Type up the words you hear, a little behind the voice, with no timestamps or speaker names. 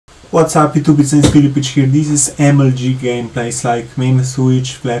What's up YouTube, it's Philip here. This is MLG gameplays like Meme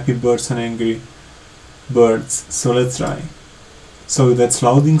Switch, Flappy Birds and Angry Birds. So let's try. So that's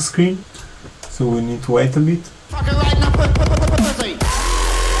loading screen. So we need to wait a bit.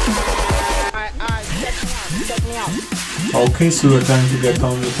 Okay, so we're trying to get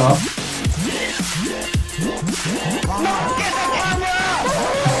on the top.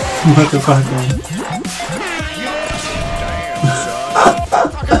 What the fuck, man?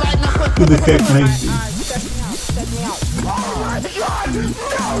 Who the heck made this?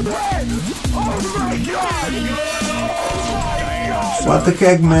 What the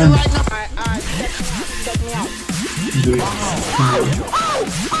heck, man? Do it.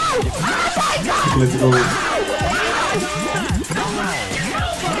 Let's go.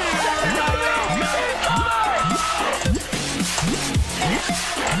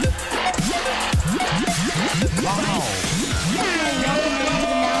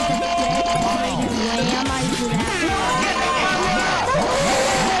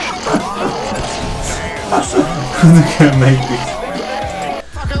 I can't make this.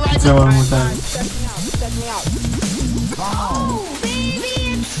 Let's try one more time.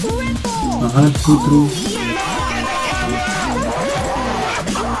 True.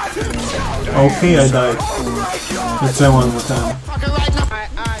 Okay, I died. Let's try one more time.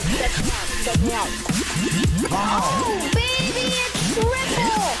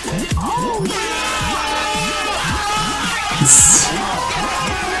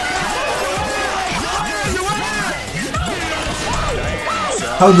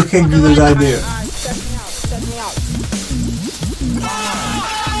 How the heck did I die there?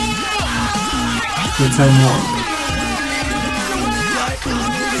 Let's try more.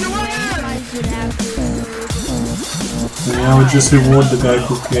 And I would just reward the guy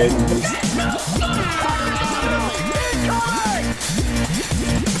who created this.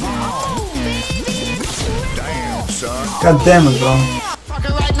 God damn it, bro.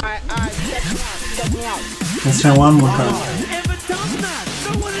 Let's try one more time.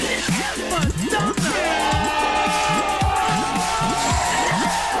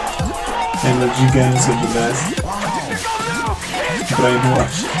 Mlg Games are the best.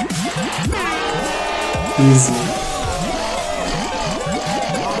 Brainwash. Easy.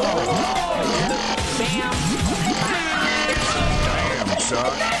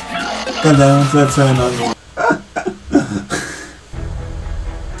 God damn it, let's try another one.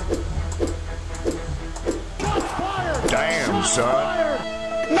 Damn, son.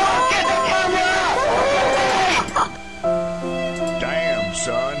 Damn,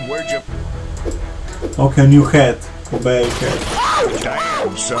 son, where'd you... Okay, new head. Obey head.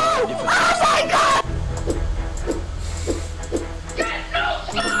 Damn, son.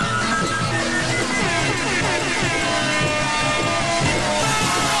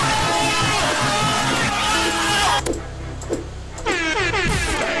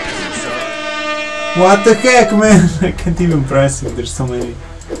 What the heck, man? I can't even press it, there's so many.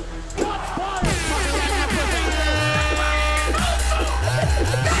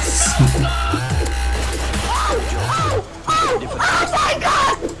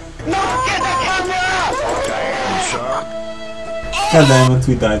 God damn it,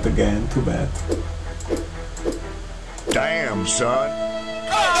 we died again, too bad. Damn, son.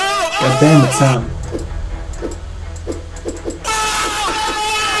 God damn it, Sam.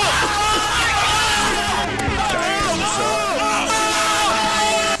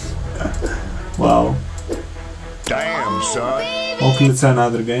 Wow. Damn, son. Okay, let's try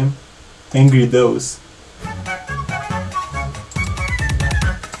another game. Angry Dose.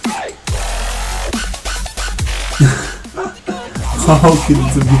 Okay,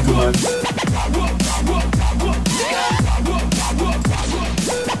 it's a bit too much.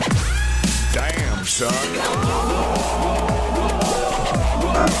 Damn, son.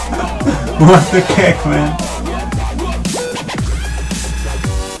 What the heck, man?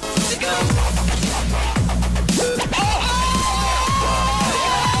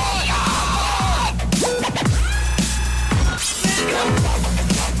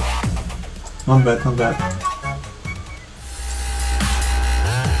 Not bad, not bad.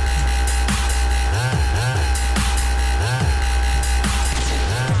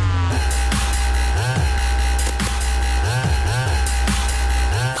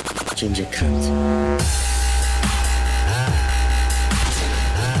 Ginger cunt.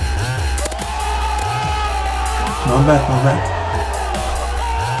 Not bad, not bad.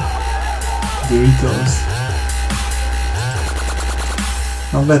 Doritos.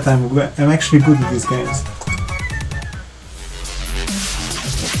 Not bad, I'm actually good at these games.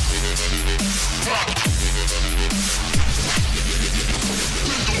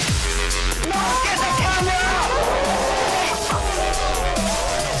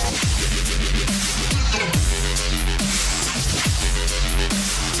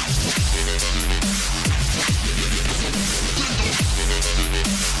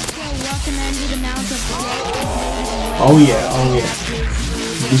 Oh yeah, oh yeah.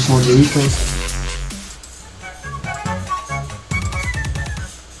 This more Doritos.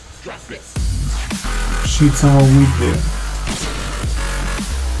 Shoot someone with there.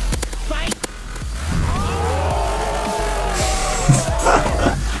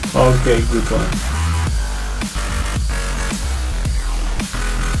 Okay, good one.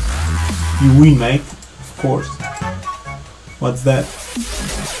 You win, mate. Of course. What's that?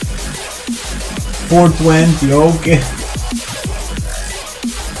 420, okay.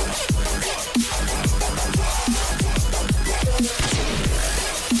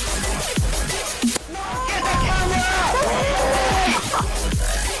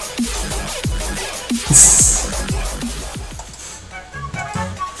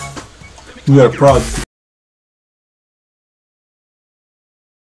 We are proud.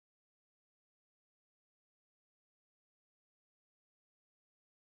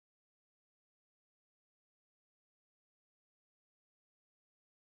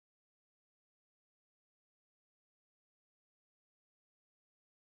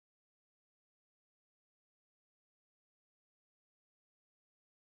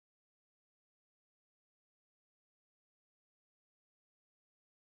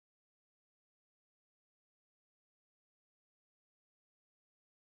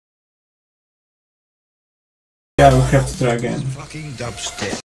 Yeah, we have to try again. Fucking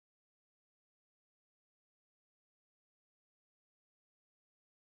dubstep.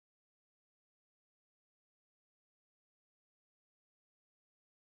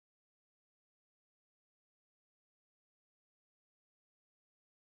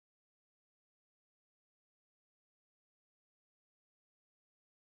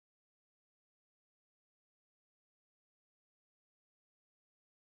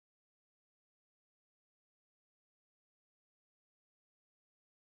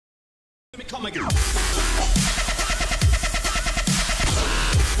 So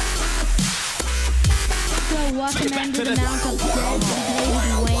walking under the Mount of Dead,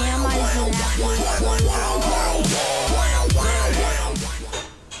 wham, I did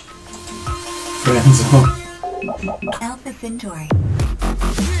Friend zone. Alpha Centauri.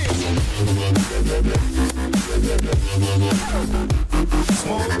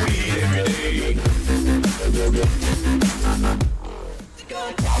 Smoke weed every day.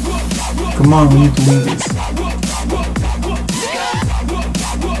 Come on, we need to win this.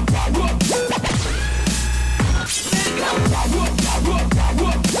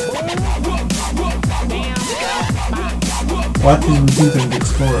 What is with Internet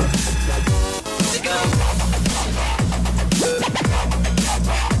Explorer?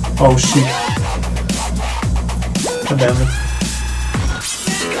 Oh shit. God damn it.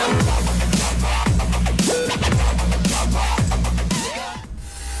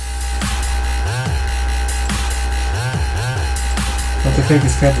 What the heck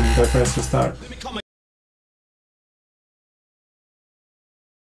is happening if I press restart?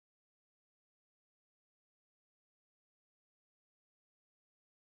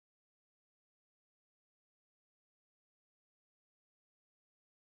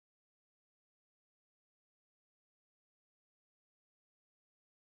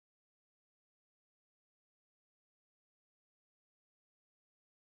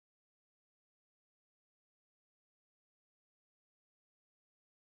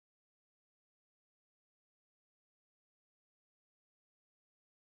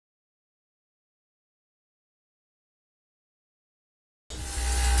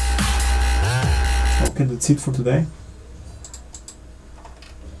 Okay, that's it for today.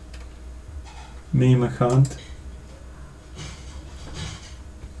 Me and my hunt.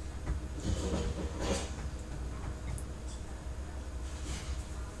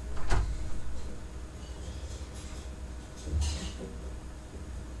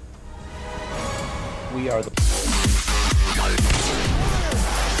 We are the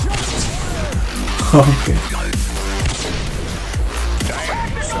Okay.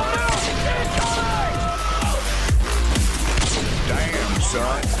 Damn,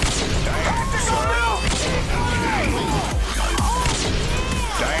 son. Damn, son.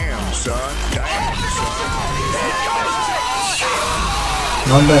 Damn, son. Damn, son.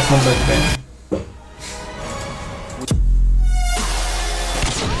 Not bad, damn.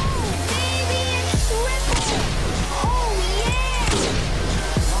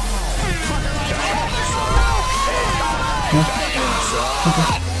 Damn, son.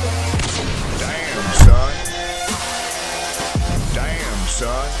 Damn, son. Damn,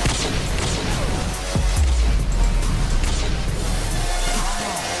 son.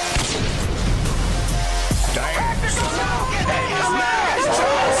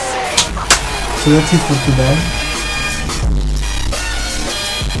 So that's it for today.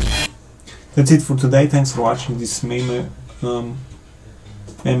 That's it for today. Thanks for watching this meme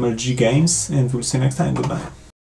Mlg Games, and we'll see you next time. Goodbye.